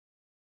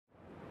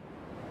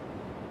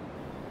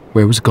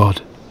Where was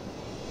God?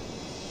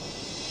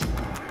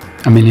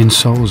 A million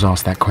souls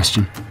asked that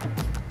question.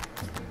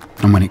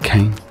 And when it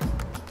came,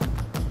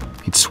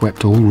 it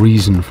swept all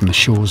reason from the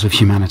shores of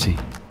humanity.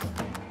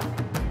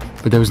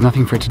 But there was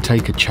nothing for it to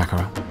take at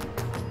Chakra.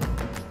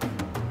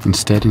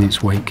 Instead, in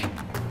its wake,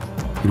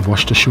 it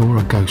washed ashore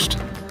a ghost.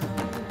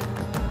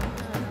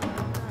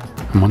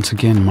 And once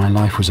again, my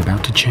life was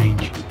about to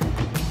change.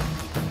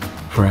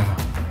 Forever.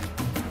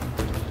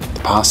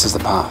 The past is the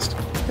past.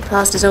 The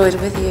past is always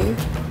with you.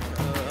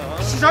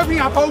 She's opening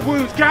up old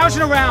wounds,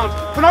 gouging around,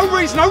 for no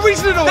reason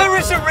at all! There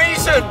is a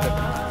reason!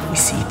 We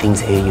see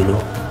things here, you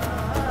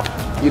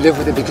know. You live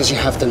with it because you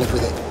have to live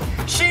with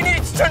it. She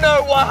needs to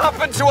know what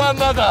happened to her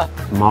mother!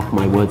 Mark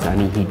my words,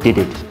 Annie, he did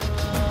it.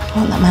 I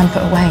want that man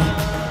put away.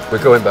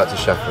 We're going back to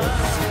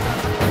Chakra.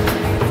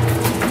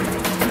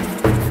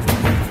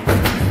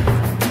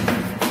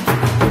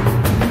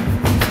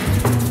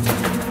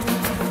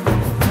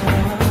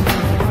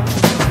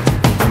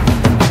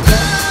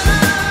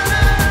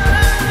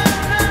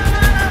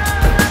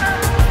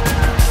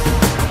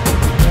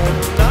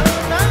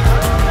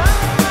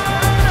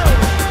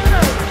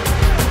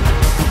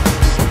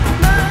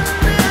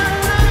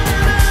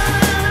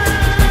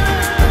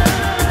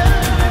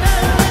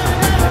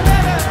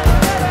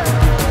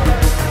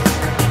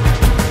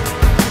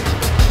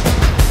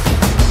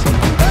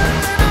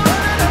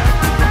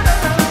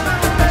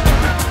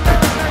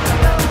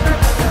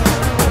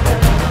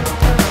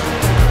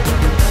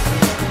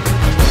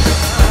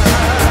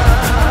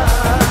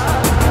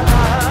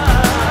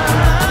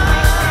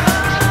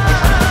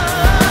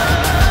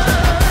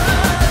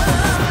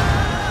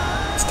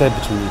 Dead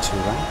between you two,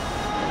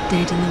 right?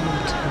 Dead in the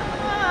water.